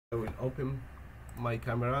I will open my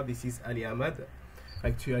camera. This is Ali Ahmad.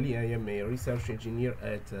 Actually, I am a research engineer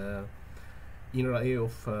at INRAE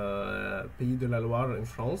of Pays de la Loire in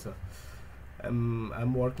France.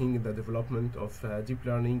 I'm working in the development of deep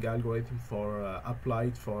learning algorithm for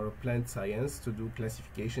applied for plant science to do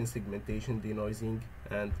classification, segmentation, denoising,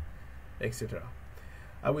 and etc.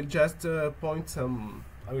 I will just I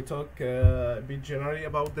will talk a bit generally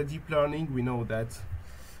about the deep learning. We know that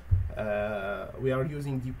we are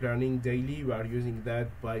using deep learning daily. We are using that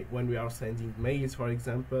by when we are sending mails, for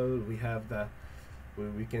example. We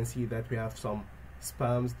can see that we have some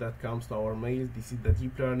spams that comes to our mails. This is the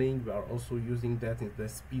deep learning. We are also using that in the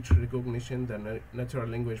speech recognition, the natural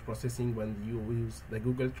language processing when you use the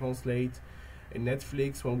Google Translate, in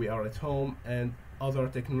Netflix when we are at home, and other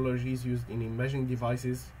technologies used in imaging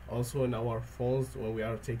devices, also in our phones when we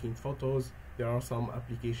are taking photos. There are some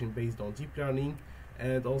applications based on deep learning,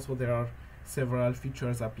 and also there are several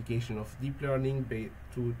features application of deep learning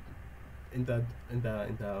in the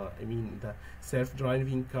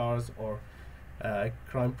self-driving cars or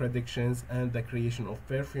crime predictions and the creation of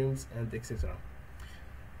perfumes and etc.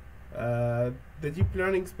 The deep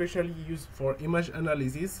learning especially used for image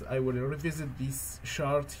analysis. I will revisit this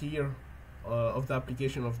chart here of the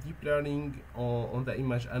application of deep learning on the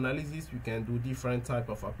image analysis. We can do different type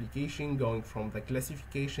of application, going from the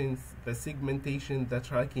classifications, the segmentation, the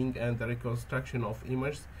tracking, and the reconstruction of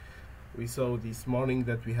images. We saw this morning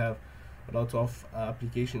that we have a lot of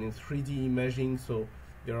application in 3D imaging, so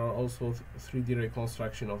there are also 3D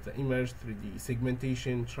reconstruction of the image, 3D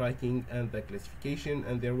segmentation, tracking, and the classification.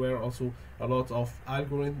 And there were also a lot of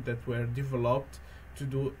algorithms that were developed to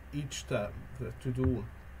do each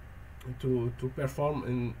to perform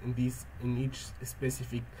in each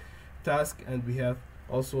specific task. And we have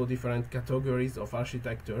also different categories of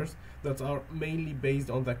architectures that are mainly based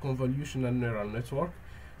on the convolutional neural network.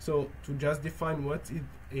 So to just define what is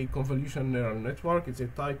a convolutional neural network, it's a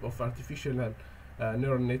type of artificial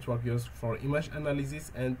neural network used for image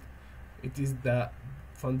analysis, and it is the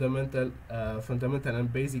fundamental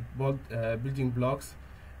and basic building blocks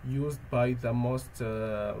used by the most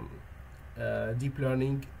deep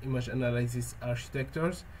learning image analysis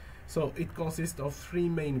architectures. So it consists of three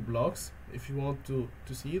main blocks. If you want to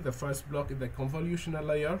see, the first block is the convolutional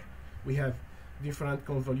layer. We have different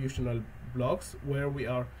convolutional blocks where we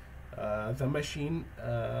are the machine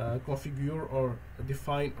configure or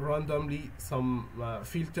define randomly some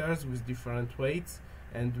filters with different weights,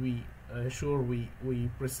 and we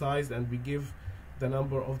precise and we give the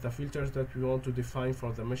number of the filters that we want to define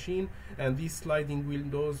for the machine. And these sliding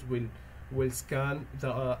windows will scan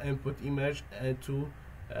the input image and to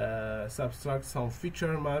subtract some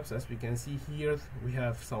feature maps. As we can see here, we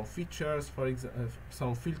have some features, for example,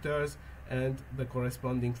 some filters, and the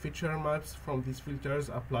corresponding feature maps from these filters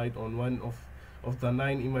applied on one of the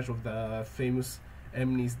 9 images of the famous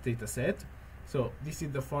MNIST dataset. So this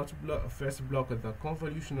is the first block of the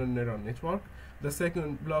convolutional neural network. The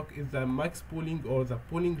second block is the max pooling or the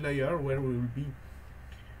pooling layer, where we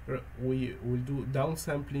will do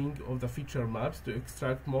downsampling of the feature maps to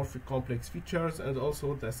extract more complex features. And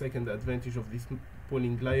also the second advantage of this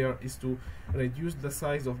pooling layer is to reduce the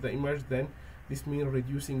size of the image. Then this means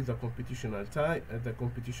reducing the computational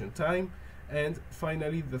time, And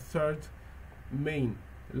finally, the third main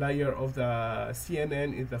layer of the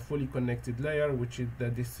CNN is the fully connected layer, which is the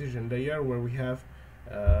decision layer, where we have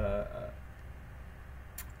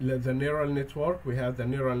the neural network. We have the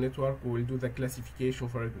neural network. We will do the classification,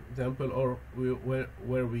 for example, or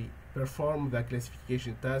where we perform the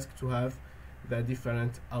classification task to have the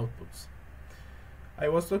different outputs. I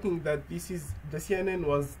was talking that this is the CNN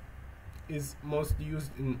is most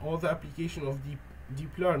used in all the application of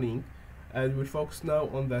deep learning, and we'll focus now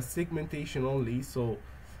on the segmentation only. So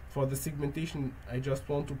for the segmentation, I just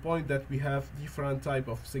want to point that we have different type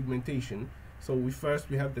of segmentation. So we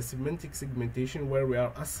have the semantic segmentation, where we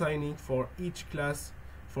are assigning for each class,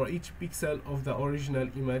 for each pixel of the original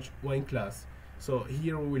image, one class. So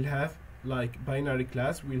here we will have, like binary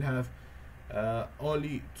class, we'll have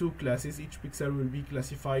only 2 classes. Each pixel will be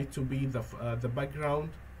classified to be the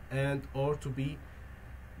background and or to be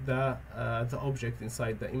the object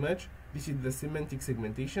inside the image. This is the semantic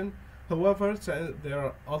segmentation. However, there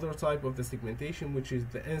are other type of the segmentation, which is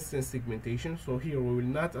the instance segmentation. So here we will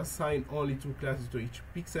not assign only 2 classes to each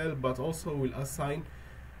pixel, but also will assign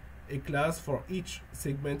a class for each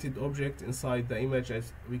segmented object inside the image,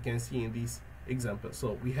 as we can see in this example.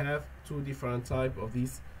 So we have 2 different type of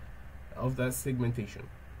the segmentation.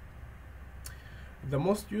 The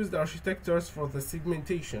most used architectures for the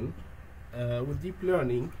segmentation with deep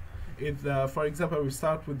learning For example, we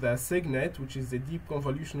start with the segnet, which is the deep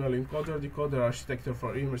convolutional encoder-decoder architecture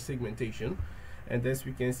for image segmentation. And as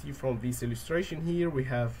we can see from this illustration here, we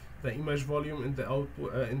have the image volume in the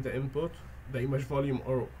output, in the input, the image volume,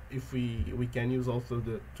 or if we can use also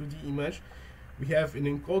the 2D image. We have an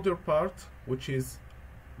encoder part, which is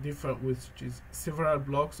different, which is several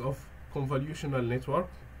blocks of convolutional network,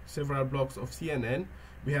 several blocks of CNN.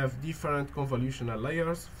 We have different convolutional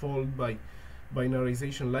layers, followed by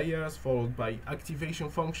binarization layers, followed by activation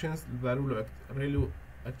functions, the ReLU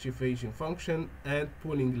activation function, and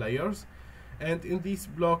pooling layers. And in this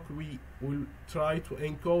block, we will try to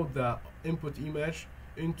encode the input image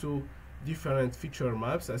into different feature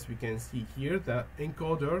maps. As we can see here, the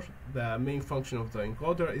encoder, the main function of the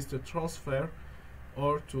encoder is to transfer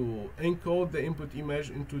or to encode the input image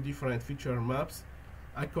into different feature maps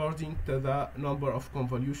according to the number of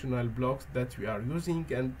convolutional blocks that we are using,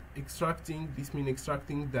 and extracting, this means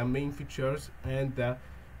extracting the main features and the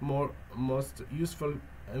most useful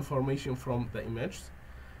information from the image.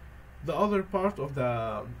 The other part of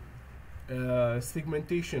the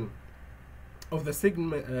segmentation of the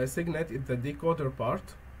segnet is the decoder part,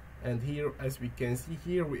 and here, as we can see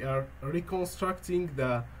here, we are reconstructing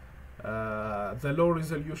the low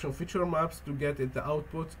resolution feature maps to get at the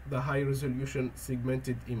output the high resolution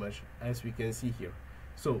segmented image, as we can see here.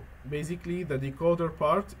 So basically, the decoder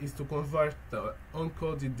part is to convert the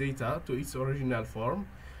encoded data to its original form.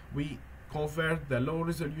 We convert the low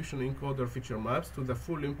resolution encoder feature maps to the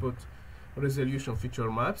full input resolution feature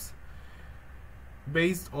maps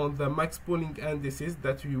based on the max pooling indices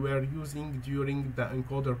that we were using during the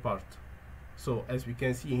encoder part. So as we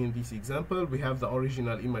can see in this example, we have the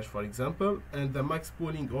original image, for example, and the max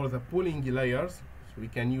pooling or the pooling layers. So we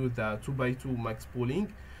can use the 2x2 max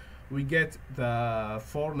pooling. We get the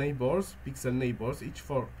 4 neighbors, pixel neighbors, each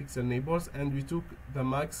 4 pixel neighbors, and we took the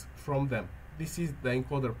max from them. This is the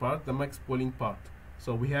encoder part, the max pooling part.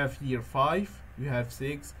 So we have here 5, we have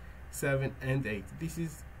 6, 7, and 8. This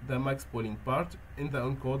is the max pooling part in the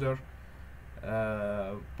encoder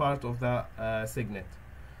part of the segnet.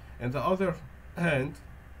 And the other hand,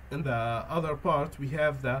 in the other part, we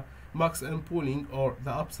have the max unpooling or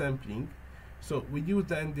the upsampling. So we use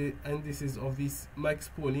the indices of this max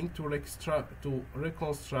pooling to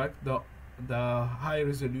reconstruct the high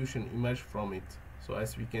resolution image from it. So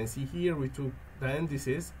as we can see here, we took the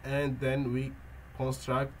indices and then we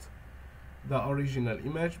construct the original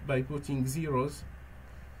image by putting zeros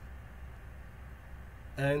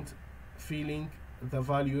and filling the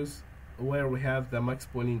values where we have the max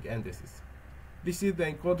pooling indices. This is the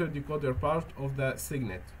encoder-decoder part of the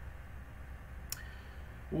segnet.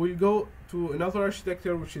 We'll go to another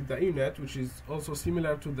architecture, which is the EUNet, which is also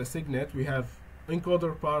similar to the segnet. We have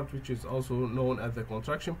encoder part, which is also known as the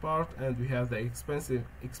contraction part, and we have the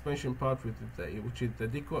expansion part, which is the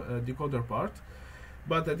decoder part.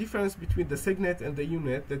 But the difference between the segnet and the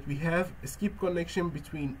EUNet that we have a skip connection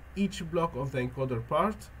between each block of the encoder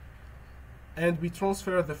part, and we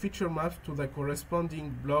transfer the feature maps to the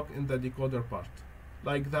corresponding block in the decoder part.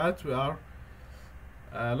 Like that, we are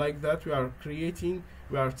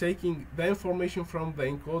taking the information from the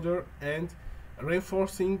encoder and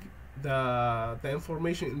reinforcing the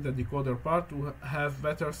information in the decoder part to have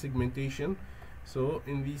better segmentation. So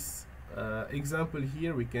in this example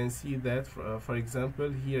here, we can see that, for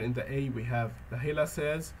example, here in the A, we have the HeLa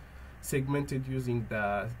cells segmented using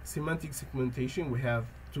the semantic segmentation. We have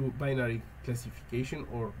two binary classification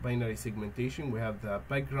or binary segmentation. We have the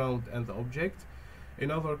background and the object. In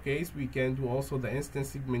other case, we can do also the instance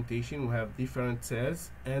segmentation. We have different cells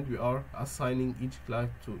and we are assigning each class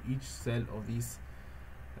to each cell of these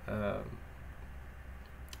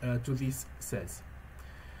to these cells.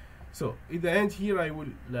 So in the end here, I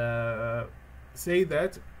will say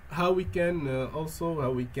that how we can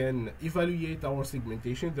evaluate our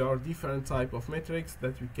segmentation. There are different type of metrics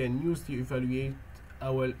that we can use to evaluate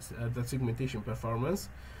our the segmentation performance.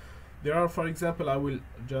 There are, for example, I will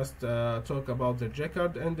just talk about the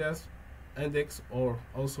Jaccard index, or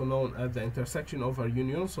also known as the intersection over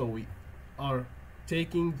union. So we are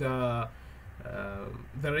taking the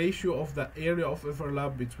ratio of the area of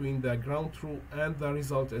overlap between the ground truth and the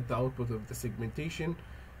result at the output of the segmentation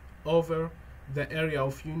over the area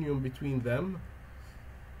of union between them.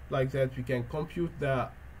 Like that, we can compute the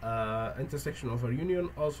intersection over union.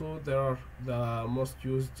 Also, there are the most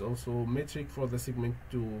used also metric for the segment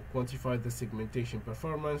to quantify the segmentation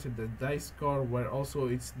performance, the dice score, where also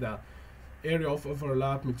it's the area of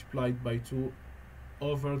overlap multiplied by 2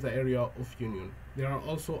 over the area of union. There are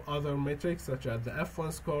also other metrics such as the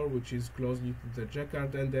F1 score, which is closely to the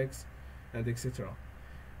Jaccard index, and etc.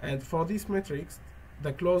 And for these metrics,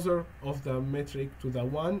 the closer of the metric to the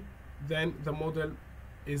 1, then the model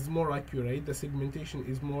is more accurate, the segmentation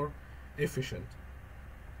is more efficient.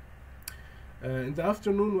 In the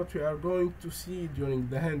afternoon, what we are going to see during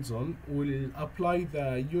the hands-on, we'll apply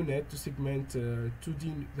the unit to segment the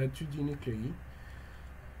 2D nuclei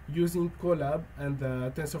using Colab and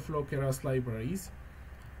the TensorFlow Keras libraries.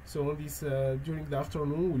 So this during the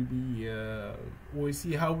afternoon we'll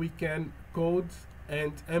see how we can code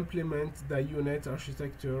and implement the unit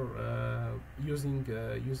architecture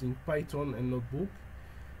using Python and Notebook,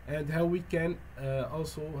 and how we can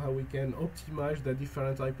optimize the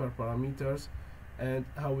different hyperparameters, and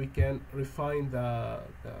how we can refine the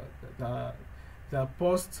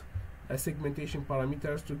post segmentation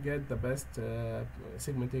parameters to get the best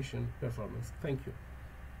segmentation performance. Thank you.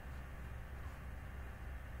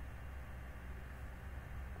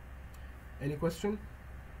 Any question?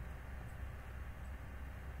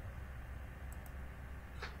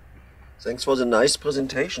 Thanks for the nice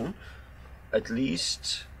presentation. At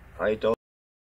least I don't